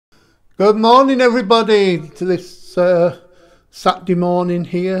Good morning, everybody, to this Saturday morning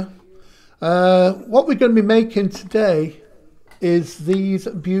here. What we're going to be making today is these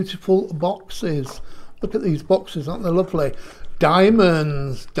beautiful boxes. Look at these boxes, aren't they lovely?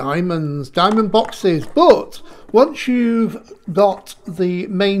 Diamonds, diamond boxes. But once you've got the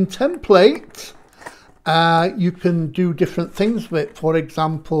main template, you can do different things with it. For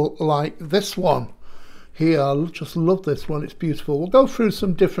example, like this one here. I just love this one. It's beautiful. We'll go through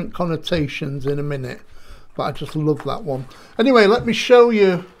some different connotations in a minute, but I just love that one. Anyway, let me show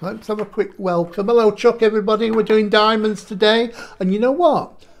you. Let's have a quick welcome. Hello, Chuck, everybody. We're doing diamonds today, and you know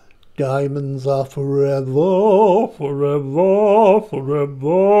what? Diamonds are forever, forever,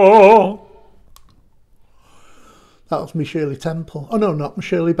 forever. That was me Shirley Temple. Oh no, not me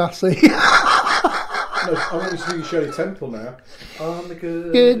Shirley Bassey. No, I want you to do Shirley Temple now. On the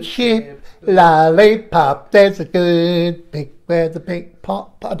good ship, lollipop, there's a good pig where the pig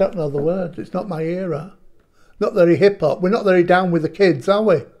pop. I don't know the words, it's not my era. Not very hip hop, we're not very down with the kids, are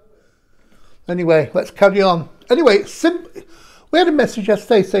we? Anyway, let's carry on. Anyway, we had a message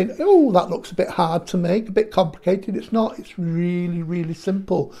yesterday saying, oh, that looks a bit hard to make, a bit complicated. It's not, it's really, really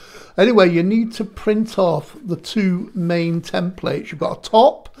simple. Anyway, you need to print off the two main templates. You've got a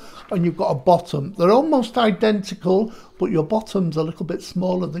top and you've got a bottom. They're almost identical, but your bottom's a little bit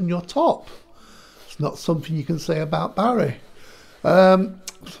smaller than your top. It's not something you can say about Barry.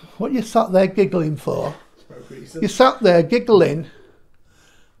 What you sat there giggling for? You sat there giggling.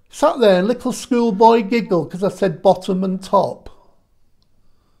 Sat there in little schoolboy giggle because I said bottom and top.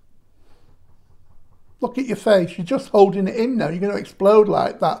 Look at your face. You're just holding it in now. You're going to explode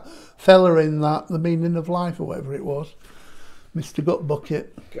like that fella in that The Meaning of Life or whatever it was. Mr. Gut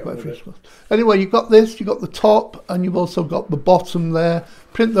Bucket. Anyway, you've got this, you've got the top, and you've also got the bottom there.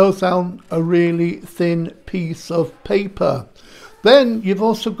 Print those down a really thin piece of paper. Then you've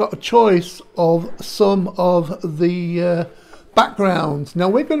also got a choice of some of the backgrounds. Now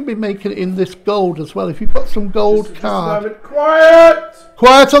we're going to be making it in this gold as well. If you've got some gold card. Quiet!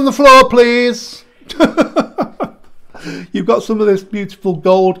 Quiet on the floor, please. You've got some of this beautiful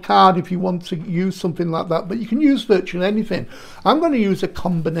gold card if you want to use something like that, but you can use virtually anything. I'm going to use a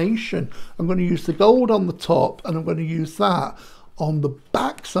combination. I'm going to use the gold on the top and I'm going to use that on the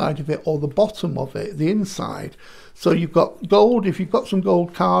back side of it or the bottom of it, the inside. So you've got gold. If you've got some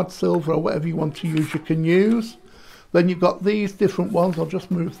gold card, silver or whatever you want to use, you can use. Then you've got these different ones. I'll just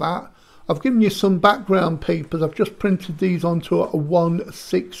move that. I've given you some background papers. I've just printed these onto a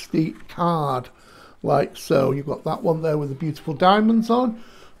 160 card. Like so. You've got that one there with the beautiful diamonds on.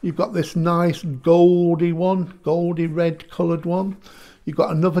 You've got this nice goldy one, goldy red coloured one. You've got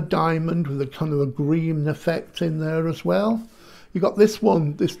another diamond with a kind of a green effect in there as well. You've got this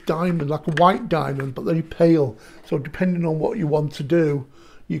one, this diamond, like a white diamond, but very pale. So depending on what you want to do,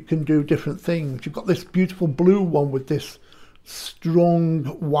 you can do different things. You've got this beautiful blue one with this strong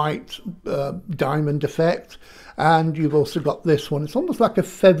white diamond effect. And you've also got this one. It's almost like a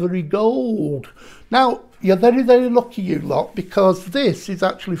feathery gold. Now, you're very, very lucky, you lot, because this is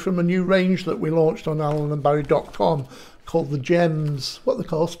actually from a new range that we launched on alanandbarry.com called the Gems. What they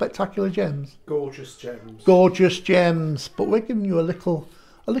call spectacular gems. Gorgeous gems. Gorgeous gems. But we're giving you a little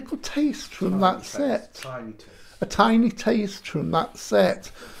taste from that set. Tiny taste. A tiny taste from that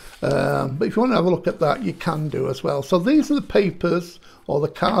set. But if you want to have a look at that, you can do as well. So these are the papers or the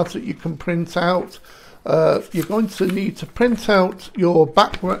cards that you can print out. You're going to need to print out your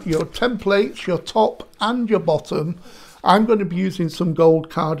your templates, your top and your bottom. I'm going to be using some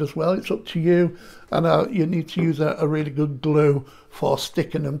gold card as well. It's up to you, and you need to use a really good glue for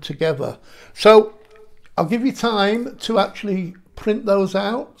sticking them together. So I'll give you time to actually print those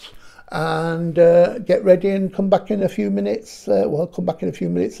out and get ready and come back in a few minutes. Well, come back in a few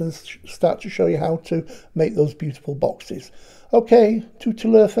minutes and start to show you how to make those beautiful boxes. Okay,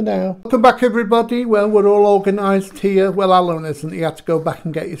 toodaloo for now. Welcome back, everybody. Well, we're all organised here. Well, Alan isn't. He had to go back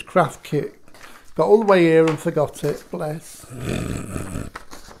and get his craft kit. Got all the way here and forgot it. Bless.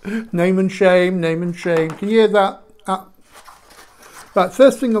 Name and shame, name and shame. Can you hear that? Right,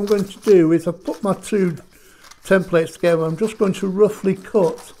 first thing I'm going to do is I've put my two templates together. I'm just going to roughly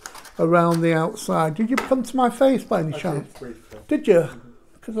cut around the outside. Did you come to my face by any chance? Did you?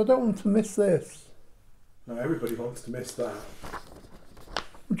 Because I don't want to miss this. No, everybody wants to miss that.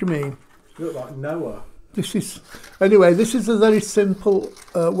 What do you mean? You look like Noah. Anyway, this is a very simple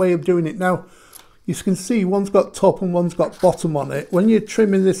way of doing it. Now, you can see one's got top and one's got bottom on it. When you're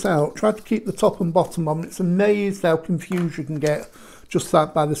trimming this out, try to keep the top and bottom on. It's amazed how confused you can get just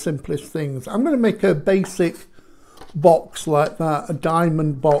that by the simplest things. I'm going to make a basic box like that, a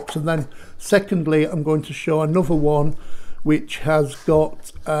diamond box, and then secondly I'm going to show another one which has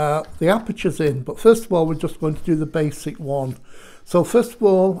got the apertures in. But first of all, we're just going to do the basic one. So first of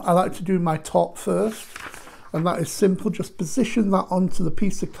all, I like to do my top first, and that is simple. Just position that onto the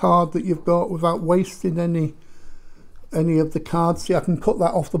piece of card that you've got without wasting any of the cards. See, I can cut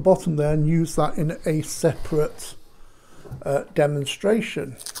that off the bottom there and use that in a separate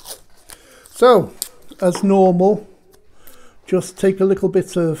demonstration. So, as normal, just take a little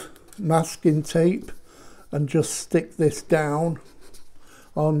bit of masking tape and just stick this down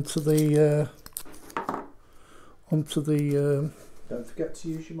onto the Don't forget to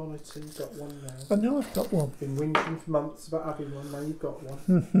use your monitor. You've got one now. I know I've got one. Been whinging for months about having one. Now you've got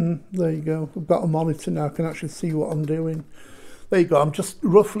one. There you go. I've got a monitor now. I can actually see what I'm doing. There you go. I'm just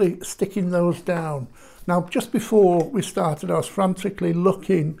roughly sticking those down. Now, just before we started, I was frantically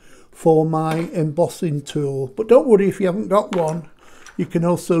looking for my embossing tool. But don't worry if you haven't got one. You can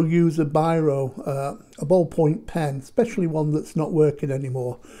also use a biro, a ballpoint pen, especially one that's not working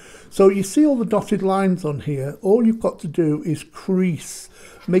anymore. So you see all the dotted lines on here. All you've got to do is crease,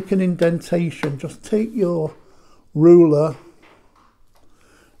 make an indentation. Just take your ruler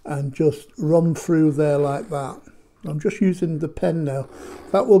and just run through there like that. I'm just using the pen now.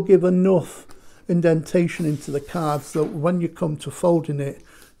 That will give enough indentation into the card so when you come to folding it,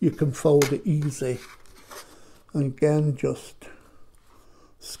 you can fold it easy. And again, just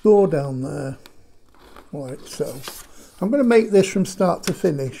score down there, like so. I'm going to make this from start to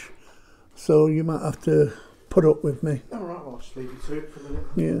finish, so you might have to put up with me. All right, I'll just leave you to it for a minute.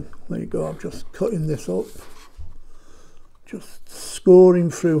 Yeah, there you go. I'm just cutting this up, just scoring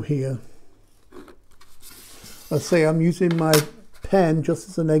through here. I say I'm using my pen just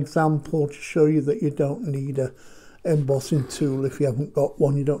as an example to show you that you don't need a embossing tool. If you haven't got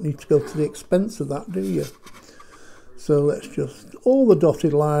one, you don't need to go to the expense of that, do you? So let's just, all the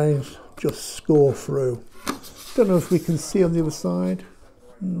dotted lines, just score through. Don't know if we can see on the other side.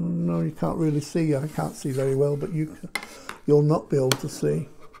 No, you can't really see. I can't see very well, but you'll not be able to see.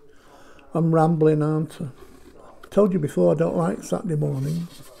 I'm rambling, aren't I? I told you before I don't like Saturday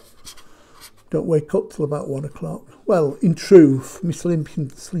mornings. Don't wake up till about 1 o'clock. Well, in truth, my slimming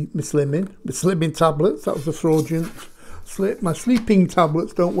tablets, that was a fraudulent slip. My sleeping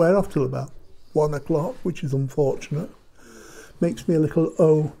tablets don't wear off till about 1 o'clock, which is unfortunate. Makes me a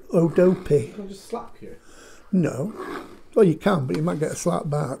little dopey. Can I just slap you? No. Well, you can, but you might get a slap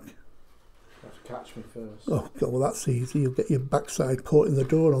back. You have to catch me first. Oh, God, well, that's easy. You'll get your backside caught in the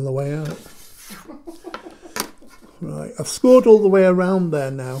door on the way out. Right, I've scored all the way around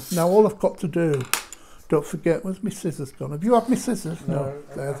there now. Now, all I've got to do, don't forget, where's my scissors gone? Have you had my scissors? No.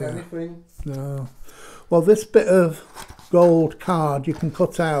 There they are. Anything? No. Well, this bit of gold card you can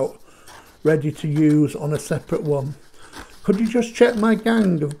cut out, ready to use on a separate one. Could you just check my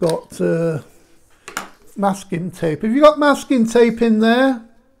gang have got masking tape? Have you got masking tape in there?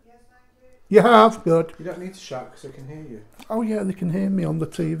 Yes, thank you. You have? Good. You don't need to shout because they can hear you. Oh yeah, they can hear me on the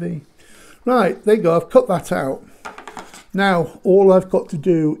TV. Right, there you go, I've cut that out. Now, all I've got to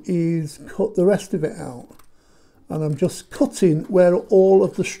do is cut the rest of it out. And I'm just cutting where all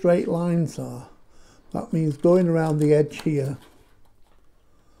of the straight lines are. That means going around the edge here.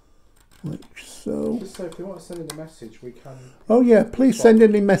 Like so. Just so if you want to send in a message, we can. Oh yeah, please send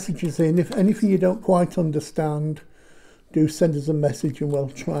any messages in. If anything you don't quite understand, do send us a message and we'll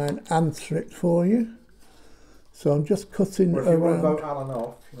try and answer it for you. So I'm just cutting Or if you want to around. vote Alan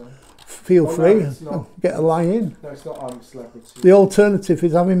off, you know. Feel Oh, free, no, it's not. get a lie in. No, it's not I'm a Celebrity. The alternative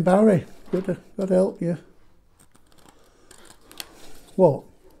is having Barry. That'd help you. What?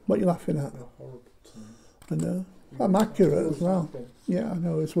 What are you laughing at? You're horrible to me. I know. I'm accurate as well. Nothing. Yeah, I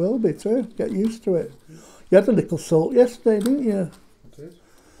know as will be too. Get used to it. You had a little salt yesterday, didn't you? I did.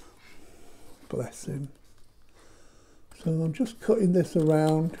 Bless him. So I'm just cutting this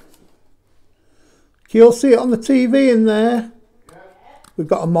around. Can you all see it on the TV in there? We've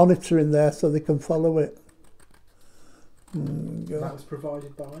got a monitor in there so they can follow it. That was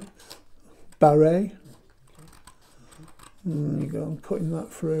provided by. Barry. There you go, I'm cutting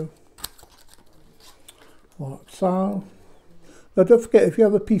that through. Like so. Now don't forget, if you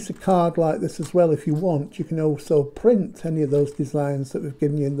have a piece of card like this as well, if you want, you can also print any of those designs that we've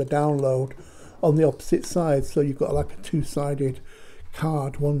given you in the download on the opposite side. So you've got like a two-sided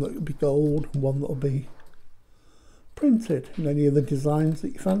card, one that will be gold and one that will be printed in any of the designs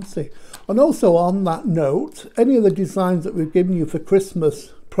that you fancy. And also on that note, any of the designs that we've given you for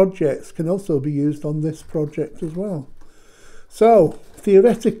Christmas projects can also be used on this project as well. So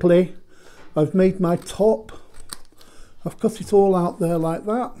theoretically, I've made my top. I've cut it all out there like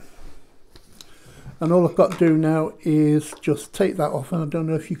that. And all I've got to do now is just take that off. And I don't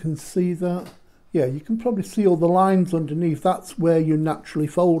know if you can see that. Yeah, you can probably see all the lines underneath. That's where you naturally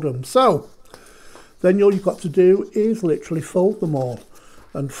fold them. So then all you've got to do is literally fold them all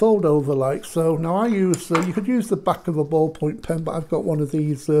and fold over like so. Now I use, you could use the back of a ballpoint pen, but I've got one of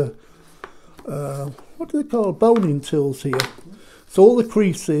these, what do they call, boning tools here. So all the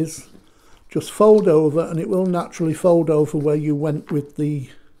creases just fold over and it will naturally fold over where you went with the...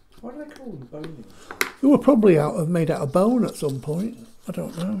 Why do they call them boning? They were probably made out of bone at some point. I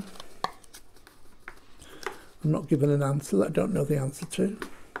don't know. I'm not given an answer that I don't know the answer to.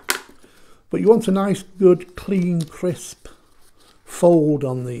 But you want a nice, good, clean, crisp fold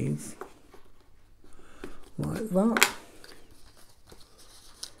on these. Like that.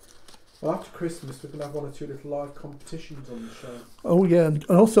 Well, after Christmas, we're going to have one or two little live competitions on the show. Oh, yeah. And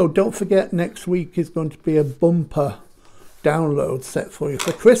also, don't forget, next week is going to be a bumper download set for you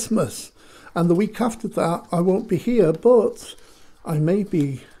for Christmas. And the week after that, I won't be here, but I may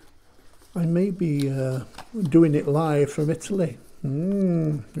be doing it live from Italy.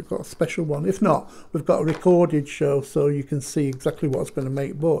 We've got a special one. If not, we've got a recorded show so you can see exactly what it's going to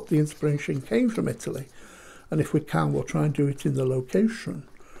make. But the inspiration came from Italy. And if we can, we'll try and do it in the location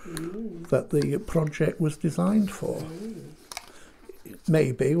that the project was designed for.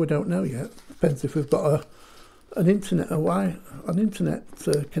 Maybe, we don't know yet. Depends if we've got an internet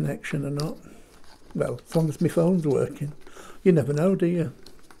connection or not. Well, as long as my phone's working. You never know, do you?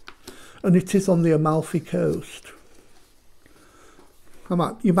 And it is on the Amalfi Coast.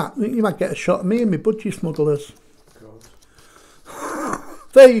 You might get a shot of me and my budgie smugglers. God.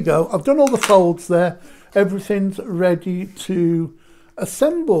 There you go. I've done all the folds there. Everything's ready to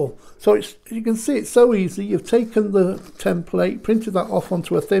assemble. So you can see it's so easy. You've taken the template, printed that off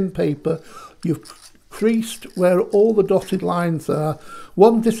onto a thin paper. You've creased where all the dotted lines are.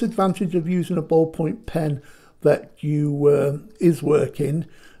 One disadvantage of using a ballpoint pen that is working,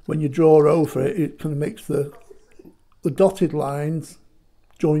 when you draw over it, it kind of makes the dotted lines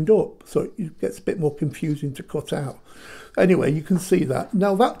joined up, so it gets a bit more confusing to cut out. Anyway, you can see that.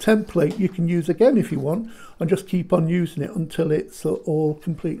 Now that template you can use again if you want, and just keep on using it until it's all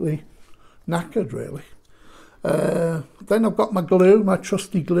completely knackered, really. Then I've got my glue, my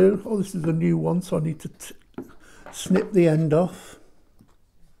trusty glue. Oh, this is a new one, so I need to snip the end off,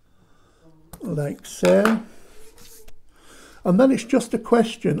 like so. And then it's just a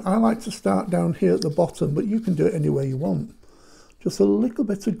question. I like to start down here at the bottom, but you can do it any way you want. Just a little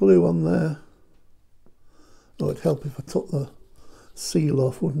bit of glue on there. Oh, it'd help if I took the seal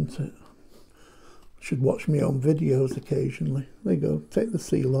off, wouldn't it? Should watch me on videos occasionally. There you go, take the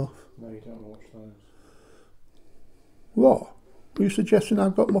seal off. No, you don't watch those. What? Are you suggesting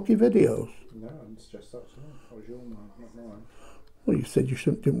I've got mucky videos? No, I didn't suggest that to me. That was your mind, not mine. Well, you said you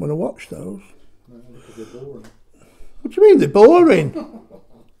didn't want to watch those. No, because they're boring. What do you mean they're boring?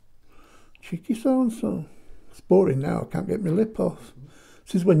 Cheeky so-and-so. It's boring now, I can't get my lip off.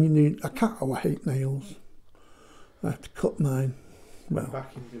 This is when you need... I hate nails. I have to cut mine. Well,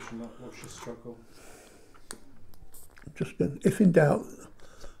 Back in vision, not watch you struggle. Just going, if in doubt,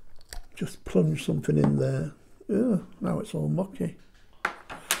 just plunge something in there. Ugh, now it's all mucky.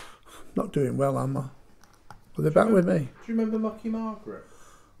 Not doing well, am I? Are they back with me? Do you remember Mucky Margaret?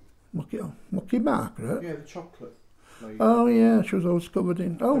 Mucky Margaret? Yeah, the chocolate. lady. Oh yeah, she was always covered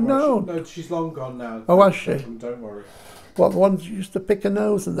in... Oh no! No, she's long gone now. Oh, has she? Don't worry. What, the ones you used to pick a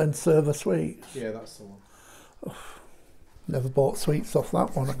nose and then serve her sweets? Yeah, that's the one. Never bought sweets off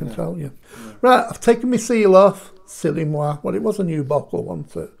that one, I can tell you. No. Right, I've taken my seal off. Silly moi. Well, it was a new bottle,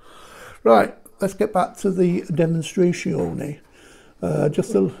 wasn't it? Right, let's get back to the demonstratione.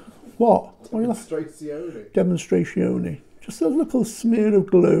 Just a... What? Demonstratione. Demonstratione. Just a little smear of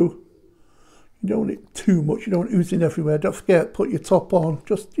glue. You don't want it too much. You don't want it oozing everywhere. Don't forget, put your top on.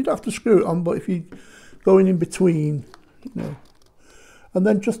 Just, you don't have to screw it on, but if you go in between, you know. And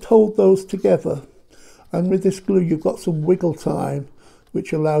then just hold those together. And with this glue, you've got some wiggle time,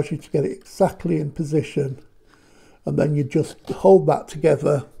 which allows you to get it exactly in position. And then you just hold that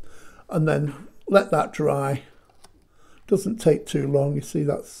together and then let that dry. Doesn't take too long. You see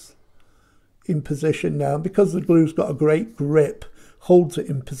that's in position now. And because the glue's got a great grip, holds it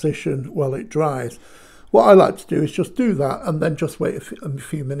in position while it dries. What I like to do is just do that and then just wait a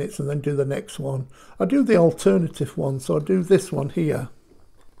few minutes and then do the next one. I do the alternative one, so I do this one here.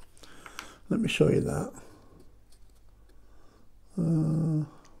 Let me show you that.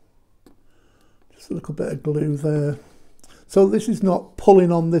 Just a little bit of glue there. So this is not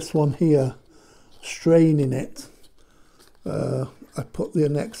pulling on this one here, straining it. I put the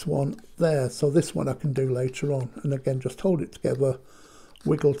next one there, so this one I can do later on. And again, just hold it together,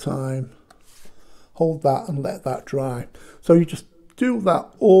 wiggle time, hold that and let that dry. So you just do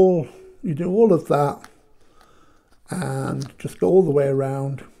that all You do all of that and just go all the way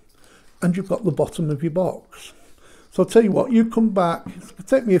around and you've got the bottom of your box. So I'll tell you what, you come back, it'll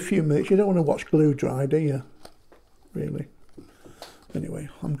take me a few minutes. You don't want to watch glue dry, do you? Really? Anyway,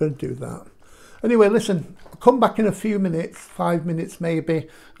 I'm going to do that. Anyway, listen, I'll come back in a few minutes, 5 minutes maybe.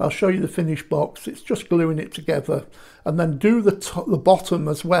 I'll show you the finished box. It's just gluing it together. And then do the bottom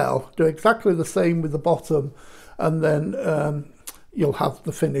as well. Do exactly the same with the bottom. And then you'll have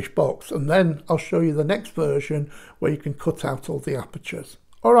the finished box. And then I'll show you the next version where you can cut out all the apertures.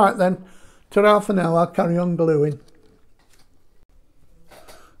 All right then, ta-ra for now. I'll carry on gluing.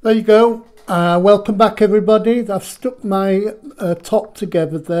 There you go. Welcome back everybody. I've stuck my top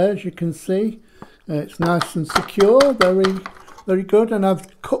together there, as you can see. It's nice and secure, very good. And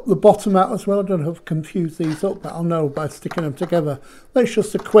I've cut the bottom out as well. I don't know if I've confused these up, but I'll know by sticking them together. It's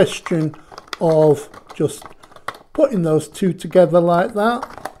just a question of just putting those two together like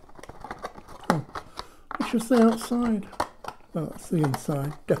that. Oh, it's just the outside. Oh, that's the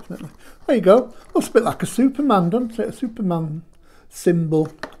inside, definitely. There you go. Looks a bit like a Superman, doesn't it? A Superman symbol.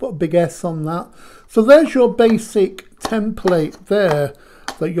 Put a big S on that. So there's your basic template there.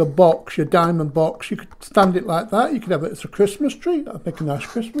 That your box, your diamond box, you could stand it like that. You could have it as a Christmas tree. That'd make a nice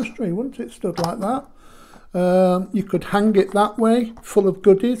Christmas tree, wouldn't it? Stood like that. You could hang it that way, full of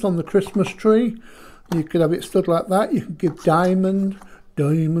goodies on the Christmas tree. You could have it stood like that. You could give diamonds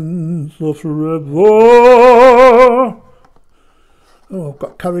are forever. Oh, I've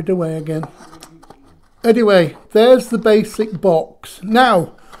got carried away again. Anyway, there's the basic box.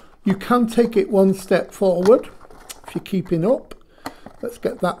 Now, you can take it one step forward if you're keeping up. Let's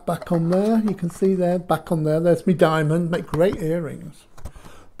get that back on there. You can see there, back on there. There's my diamond. Make great earrings.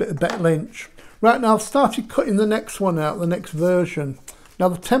 Bit of Bet Lynch. Right now, I've started cutting the next one out, the next version. Now,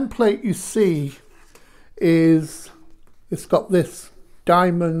 the template you see is, it's got this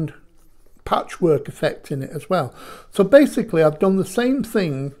diamond patchwork effect in it as well. So basically, I've done the same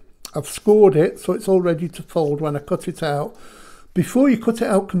thing. I've scored it, so it's all ready to fold when I cut it out. Before you cut it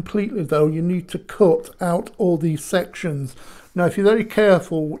out completely, though, you need to cut out all these sections. Now, if you're very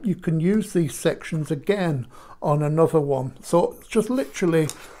careful, you can use these sections again on another one. So it's just literally,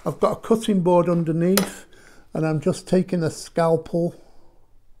 I've got a cutting board underneath and I'm just taking a scalpel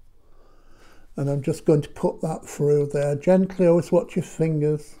and I'm just going to put that through there. Gently, always watch your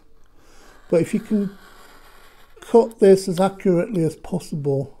fingers. But if you can cut this as accurately as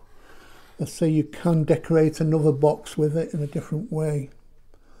possible, let's say you can decorate another box with it in a different way.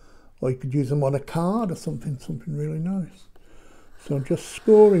 Or you could use them on a card or something really nice. So I'm just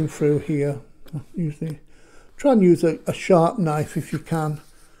scoring through here. Usually try and use a sharp knife if you can.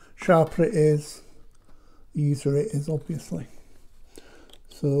 Sharper it is, easier it is, obviously.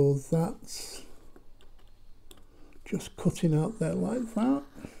 So that's just cutting out there like that.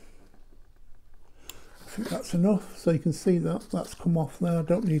 I think that's enough. So you can see that that's come off there. I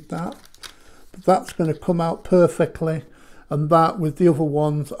don't need that. But that's going to come out perfectly. And that with the other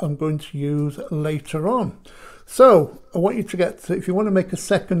ones I'm going to use later on. So I want you to get to, if you want to make a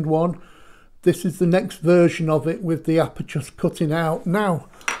second one, this is the next version of it with the apertures cutting out. Now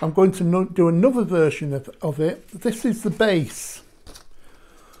I'm going to do another version of it. This is the base.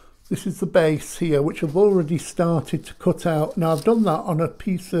 This is the base here, which I've already started to cut out. Now I've done that on a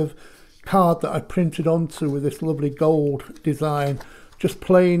piece of card that I printed onto with this lovely gold design. Just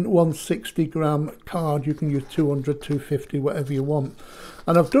plain 160 gram card. You can use 200, 250, whatever you want.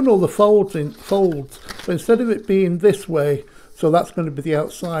 And I've done all the folds. But instead of it being this way, so that's going to be the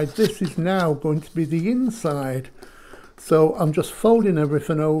outside, this is now going to be the inside. So I'm just folding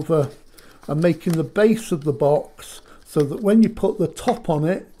everything over and making the base of the box so that when you put the top on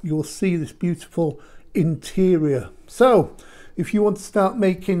it, you'll see this beautiful interior. So if you want to start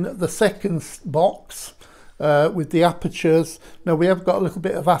making the second box, with the apertures, now we have got a little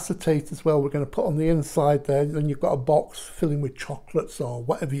bit of acetate as well we're going to put on the inside there. Then you've got a box filling with chocolates or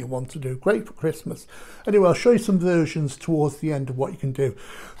whatever you want to do. Great for Christmas. Anyway, I'll show you some versions towards the end of what you can do.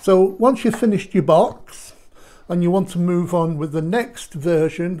 So once you've finished your box and you want to move on with the next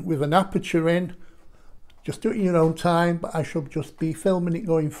version with an aperture in, just do it in your own time, but I shall just be filming it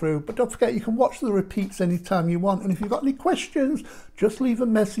going through. But don't forget, you can watch the repeats anytime you want. And if you've got any questions, just leave a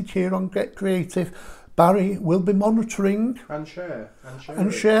message here on Get Creative. Barry will be monitoring and share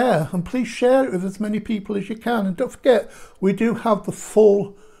and please share it with as many people as you can. And don't forget, we do have the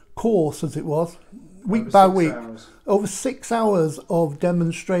full course, as it was, week by week, over 6 hours of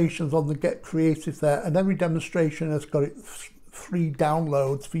demonstrations on the Get Creative there, and every demonstration has got free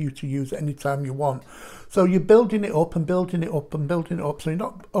downloads for you to use anytime you want. So you're building it up and building it up and building it up. So you're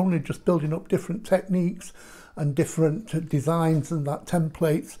not only just building up different techniques and different designs and that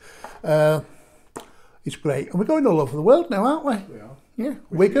templates. It's great. And we're going all over the world now, aren't we? We are. Yeah,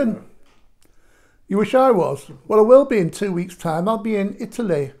 Wigan. You wish I was? Well, I will be in 2 weeks' time. I'll be in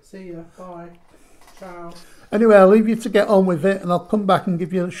Italy. See ya. Bye. Ciao. Anyway, I'll leave you to get on with it, and I'll come back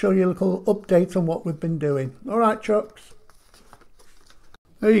and show you a little update on what we've been doing. All right, Chucks.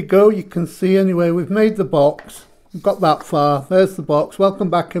 There you go. You can see anyway, we've made the box. We've got that far. There's the box. Welcome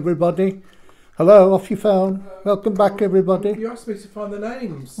back, everybody. Hello, off your phone. Welcome back, everybody. You asked me to find the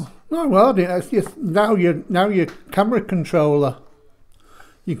names. Oh, well, I didn't. It's just now you're camera controller.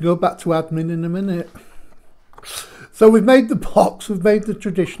 You can go back to admin in a minute. So we've made the box. We've made the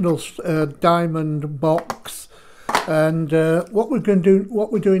traditional diamond box, and what we're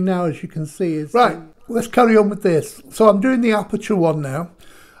doing now, as you can see, is right. Let's carry on with this. So I'm doing the aperture one now.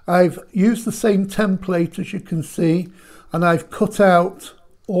 I've used the same template, as you can see, and I've cut out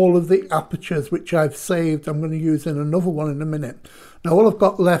all of the apertures which I've saved. I'm going to use in another one in a minute. Now all I've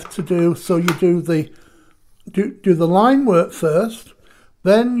got left to do, so you do the line work first,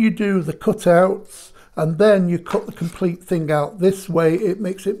 then you do the cutouts, and then you cut the complete thing out. This way it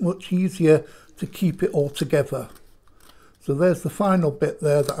makes it much easier to keep it all together. So there's the final bit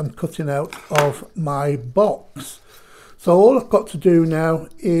there that I'm cutting out of my box. So all I've got to do now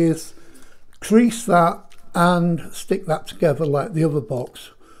is crease that and stick that together like the other box.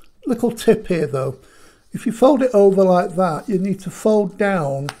 Little tip here though, if you fold it over like that, you need to fold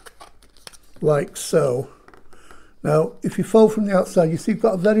down like so. Now, if you fold from the outside, you see you've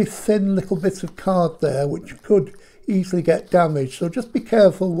got a very thin little bit of card there, which could easily get damaged. So just be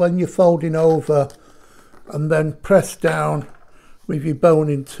careful when you're folding over, and then press down with your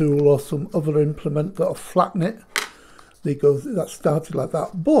boning tool or some other implement that'll flatten it. There goes, that started like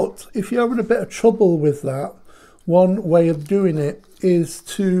that. But if you're having a bit of trouble with that, one way of doing it is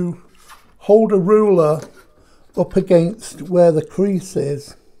to hold a ruler up against where the crease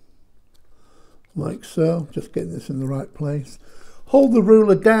is. Like so, just getting this in the right place. Hold the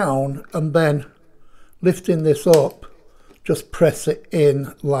ruler down and then lifting this up, just press it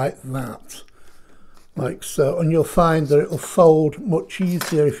in like that. Like so, and you'll find that it'll fold much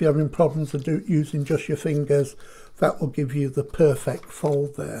easier if you're having problems with using just your fingers. That will give you the perfect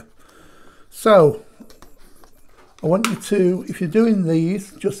fold there. So, I want you to, if you're doing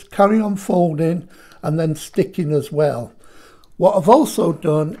these, just carry on folding and then sticking as well. What I've also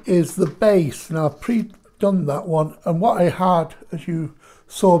done is the base. Now I've pre-done that one, and what I had, as you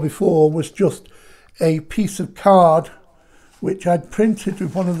saw before, was just a piece of card which I'd printed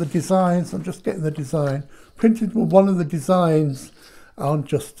with one of the designs. I'm just getting the design. Printed with one of the designs on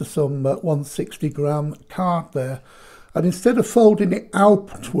just some 160 gram card there. And instead of folding it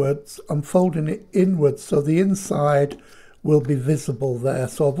outwards, I'm folding it inwards, so the inside will be visible there.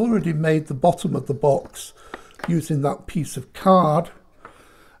 So I've already made the bottom of the box using that piece of card,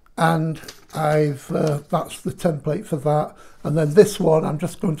 and that's the template for that. And then this one I'm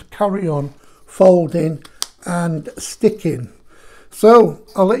just going to carry on folding and sticking. So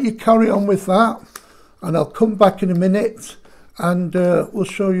I'll let you carry on with that, and I'll come back in a minute and we'll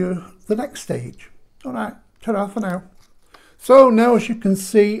show you the next stage. All right, ta-ra for now. So now, as you can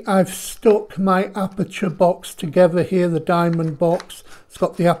see, I've stuck my aperture box together here, the diamond box. It's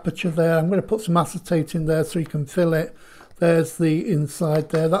got the aperture there. I'm going to put some acetate in there so you can fill it. There's the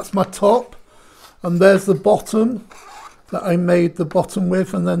inside there. That's my top. And there's the bottom that I made the bottom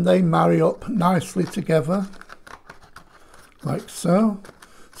with, and then they marry up nicely together, like so.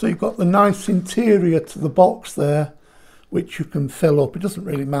 So you've got the nice interior to the box there, which you can fill up. It doesn't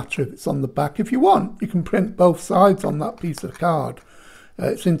really matter if it's on the back. If you want, you can print both sides on that piece of card.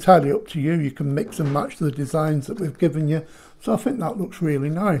 It's entirely up to you. You can mix and match the designs that we've given you. So I think that looks really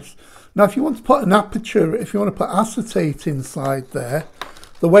nice. Now, if you want to put an aperture, if you want to put acetate inside there,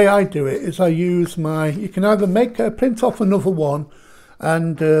 the way I do it is I use you can either print off another one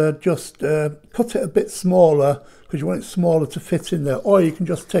and just cut it a bit smaller, because you want it smaller to fit in there, or you can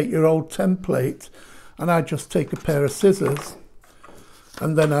just take your old template, and I just take a pair of scissors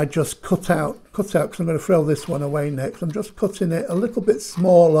and then I just cut out, because I'm going to throw this one away next. I'm just cutting it a little bit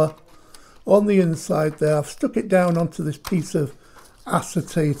smaller on the inside there. I've stuck it down onto this piece of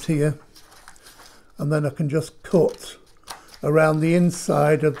acetate here, and then I can just cut around the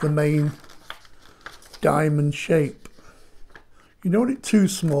inside of the main diamond shape. You don't want it too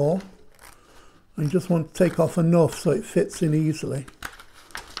small, and you just want to take off enough so it fits in easily.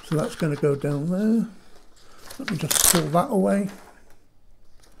 So that's going to go down there. Let me just pull that away,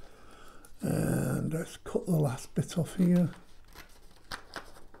 and let's cut the last bit off here.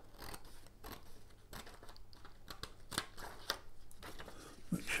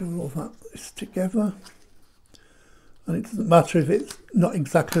 sure all that is together. And it doesn't matter if it's not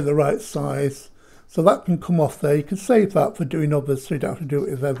exactly the right size. So that can come off there. You can save that for doing others so you don't have to do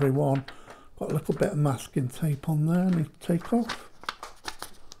it with every one. Got a little bit of masking tape on there. I need to take off.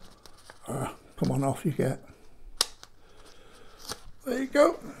 Come on, off you get. There you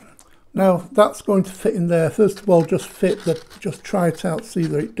go. Now that's going to fit in there. First of all, just try it out, see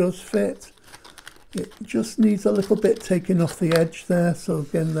that it does fit. It just needs a little bit taken off the edge there. So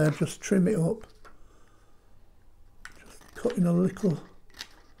again there, just trim it up. Just cutting a little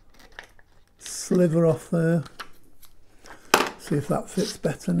sliver off there. See if that fits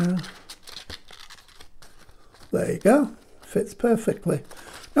better now. There you go. Fits perfectly.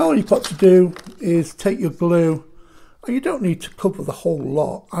 Now all you've got to do is take your glue. And you don't need to cover the whole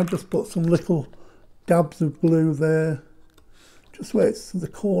lot. I just put some little dabs of glue there, just where the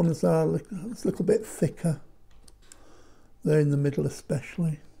corners are. It's a little bit thicker there in the middle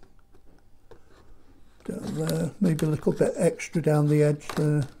especially. Down there, maybe a little bit extra down the edge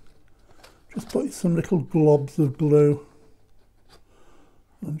there. Just put some little globs of glue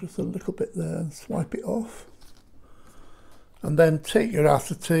and just a little bit there and swipe it off. And then take your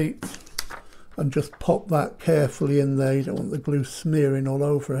acetate and just pop that carefully in there. You don't want the glue smearing all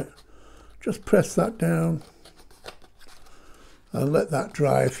over it. Just press that down and let that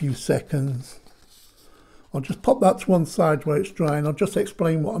dry a few seconds. I'll just pop that to one side where it's drying. I'll just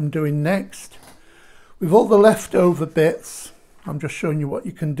explain what I'm doing next. With all the leftover bits, I'm just showing you what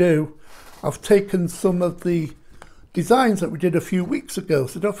you can do. I've taken some of the designs that we did a few weeks ago,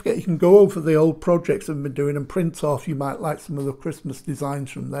 so don't forget you can go over the old projects I've been doing and print off. You might like some of the Christmas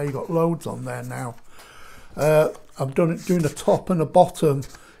designs from there. You've got loads on there now. I'm doing a top and a bottom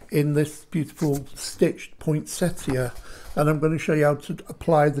in this beautiful stitched poinsettia, and I'm going to show you how to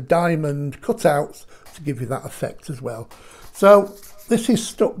apply the diamond cutouts to give you that effect as well. So this is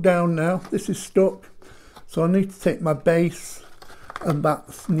stuck down now. This is stuck, so I need to take my base, and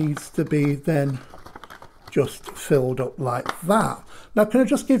that needs to be then just filled up like that. Now can I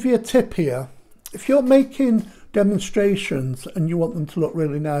just give you a tip here? If you're making demonstrations and you want them to look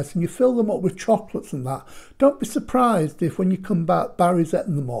really nice and you fill them up with chocolates and that, don't be surprised if when you come back Barry's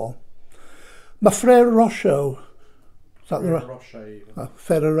eaten them all. My Ferrero Rocher, is that the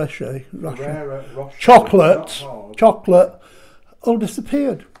Ferrero Rocher chocolate all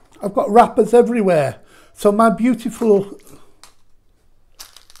disappeared. I've got wrappers everywhere. So my beautiful,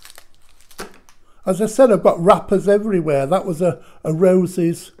 as I said, I've got wrappers everywhere. That was a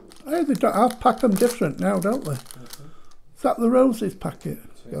Roses. Hey, they don't have pack them different now, don't they? Is that the Roses packet?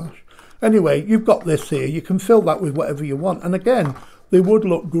 Gosh. Anyway, you've got this here. You can fill that with whatever you want. And again, they would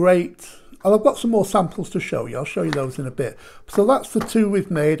look great. And I've got some more samples to show you. I'll show you those in a bit. So that's the two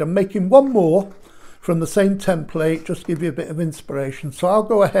we've made. I'm making one more from the same template, just to give you a bit of inspiration. So I'll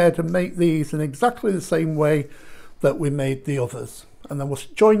go ahead and make these in exactly the same way that we made the others. And then we'll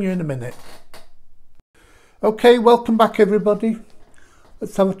join you in a minute. Okay, welcome back everybody.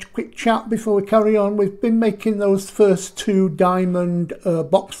 Let's have a quick chat before we carry on. We've been making those first two diamond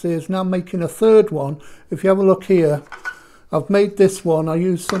boxes, now making a third one. If you have a look here, I've made this one. I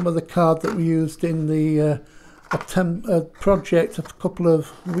used some of the card that we used in the project a couple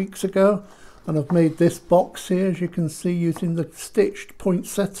of weeks ago, and I've made this box here, as you can see, using the stitched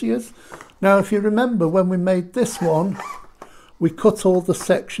poinsettias. Now if you remember when we made this one, we cut all the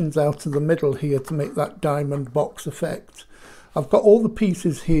sections out of the middle here to make that diamond box effect. I've got all the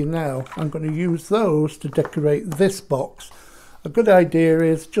pieces here now. I'm going to use those to decorate this box. A good idea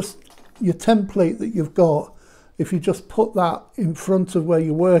is just your template that you've got. If you just put that in front of where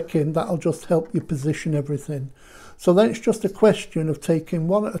you're working, that'll just help you position everything. So then it's just a question of taking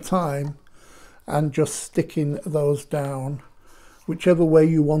one at a time and just sticking those down, whichever way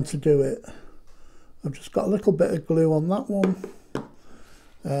you want to do it. I've just got a little bit of glue on that one,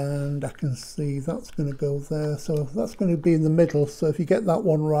 and I can see that's going to go there, so that's going to be in the middle. So if you get that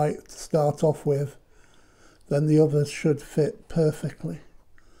one right to start off with, then the others should fit perfectly.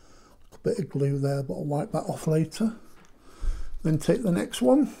 A bit of glue there, but I'll wipe that off later. Then take the next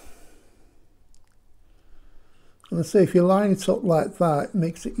one, and I say if you line it up like that, it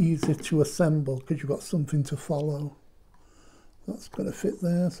makes it easier to assemble because you've got something to follow. That's got to fit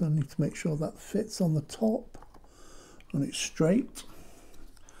there, so I need to make sure that fits on the top and it's straight.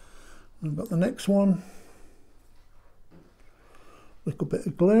 I've got the next one, little bit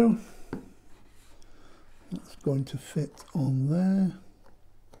of glue, that's going to fit on there.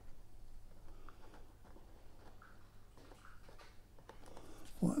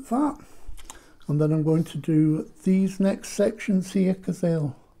 Like that. And then I'm going to do these next sections here because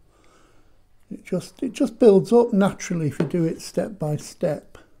it just builds up naturally if you do it step by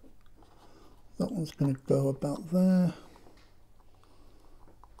step. That one's going to go about there,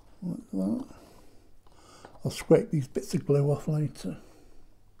 like that. I'll scrape these bits of glue off later.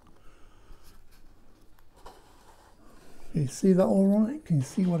 Can you see that all right? Can you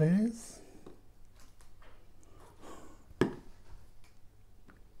see what it is?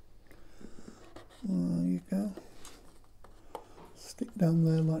 There you go. Stick down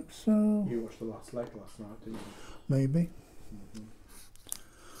there like so. You watched the last leg last night, didn't you? Maybe.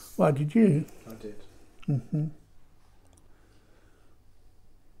 Why did you? I did.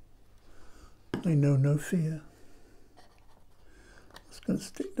 I know no fear. Just going to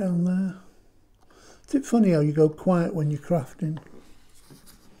stick down there. Is it funny how you go quiet when you're crafting?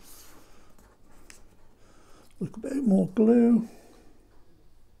 Look a bit more glue.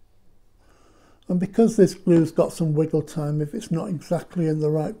 And because this glue's got some wiggle time, if it's not exactly in the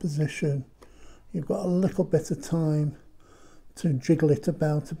right position, you've got a little bit of time to jiggle it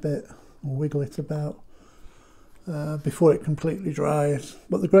about a bit, or wiggle it about, before it completely dries.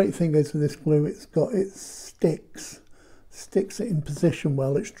 But the great thing is with this glue, it sticks it in position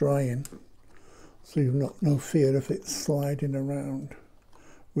while it's drying. So you've no fear if it's sliding around.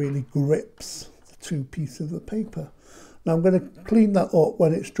 Really grips the two pieces of paper. Now I'm going to clean that up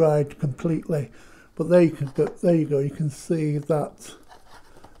when it's dried completely. But there you go. You can see that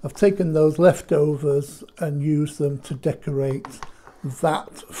I've taken those leftovers and used them to decorate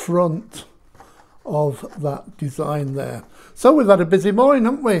that front of that design there. So we've had a busy morning,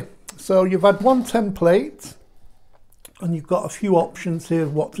 haven't we? So you've had one template and you've got a few options here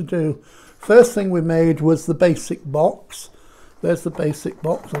of what to do. First thing we made was the basic box. There's the basic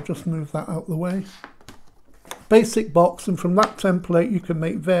box. I'll just move that out of the way. Basic box, and from that template you can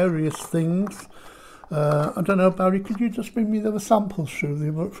make various things. I don't know, Barry, could you just bring me the other samples from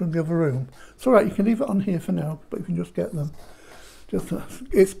the other room? It's all right, you can leave it on here for now, but you can just get them.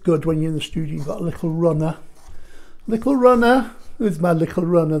 It's good when you're in the studio, you've got a little runner. Little runner, who's my little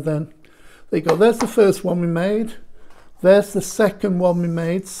runner then? There you go, there's the first one we made. There's the second one we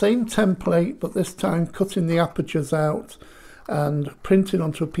made, same template, but this time cutting the apertures out and printing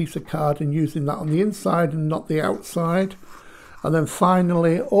onto a piece of card and using that on the inside and not the outside. And then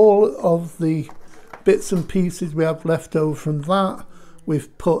finally, all of the bits and pieces we have left over from that,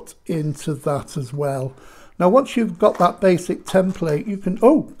 we've put into that as well. Now, once you've got that basic template, you can,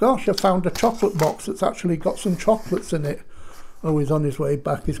 oh gosh, I found a chocolate box that's actually got some chocolates in it. Oh, he's on his way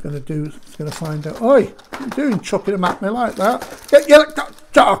back. He's going to find out. Oi, what are you doing, chucking them at me like that? Get your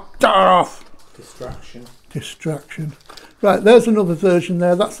off. Distraction. Right, there's another version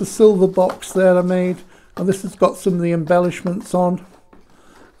there. That's the silver box there I made. And this has got some of the embellishments on.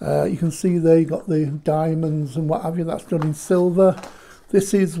 You can see there you got the diamonds and what have you. That's done in silver.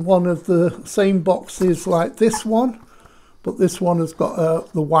 This is one of the same boxes like this one, but this one has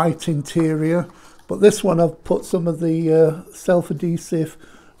got the white interior. But this one I've put some of the self-adhesive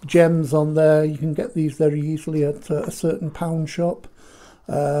gems on there. You can get these very easily at a certain pound shop.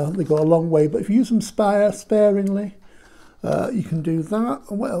 They go a long way, but if you use them sparingly, you can do that.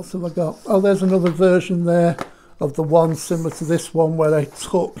 And what else have I got? Oh, there's another version there of the one similar to this one where I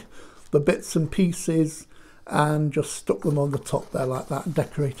took the bits and pieces and just stuck them on the top there like that and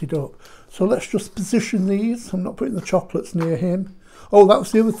decorated up. So let's just position these. I'm not putting the chocolates near him. Oh, that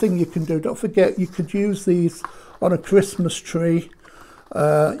was the other thing you can do. Don't forget, you could use these on a Christmas tree.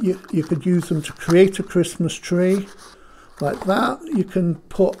 You could use them to create a Christmas tree like that. You can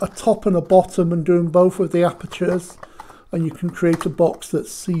put a top and a bottom and do them both with the apertures, and you can create a box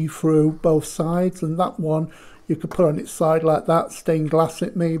that's see-through both sides. And that one you could put on its side like that, stained glass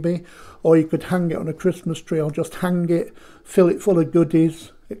it maybe, or you could hang it on a Christmas tree, or just hang it, fill it full of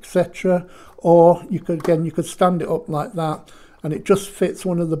goodies, etc. Or you could stand it up like that, and it just fits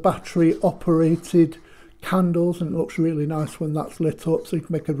one of the battery operated candles, and it looks really nice when that's lit up. So you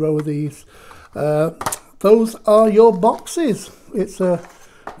can make a row of these. Those are your boxes. It's a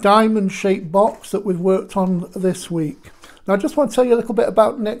diamond shaped box that we've worked on this week. Now I just want to tell you a little bit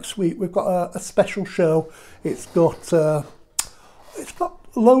about next week. We've got a special show. It's got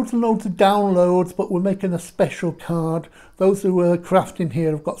loads and loads of downloads, but we're making a special card. Those who are crafting here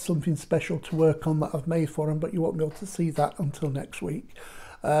have got something special to work on that I've made for them, but you won't be able to see that until next week.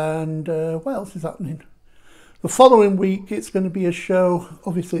 And what else is happening? The following week, it's going to be a show.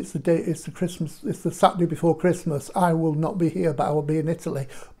 Obviously, it's the Saturday before Christmas. I will not be here, but I will be in Italy.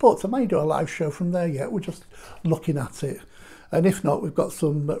 But I may do a live show from there yet. We're just looking at it. And if not, we've got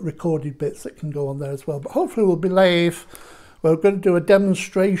some recorded bits that can go on there as well. But hopefully we'll be live. We're going to do a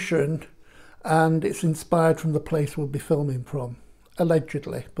demonstration, and it's inspired from the place we'll be filming from.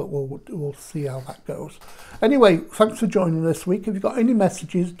 allegedly, but we'll see how that goes. Anyway, thanks for joining this week. If you've got any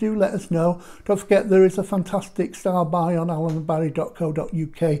messages, do let us know. Don't forget there is a fantastic style buy on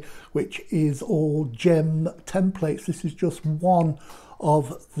alanandbarry.co.uk, which is all gem templates. This is just one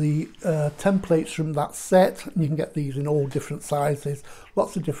of the templates from that set, and you can get these in all different sizes,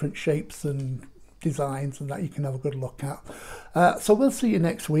 lots of different shapes and designs, and that you can have a good look at. So we'll see you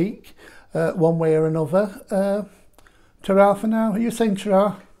next week, one way or another. Ta-ra for now. Are you saying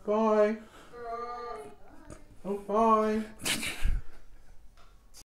ta-ra? Bye. Oh, bye.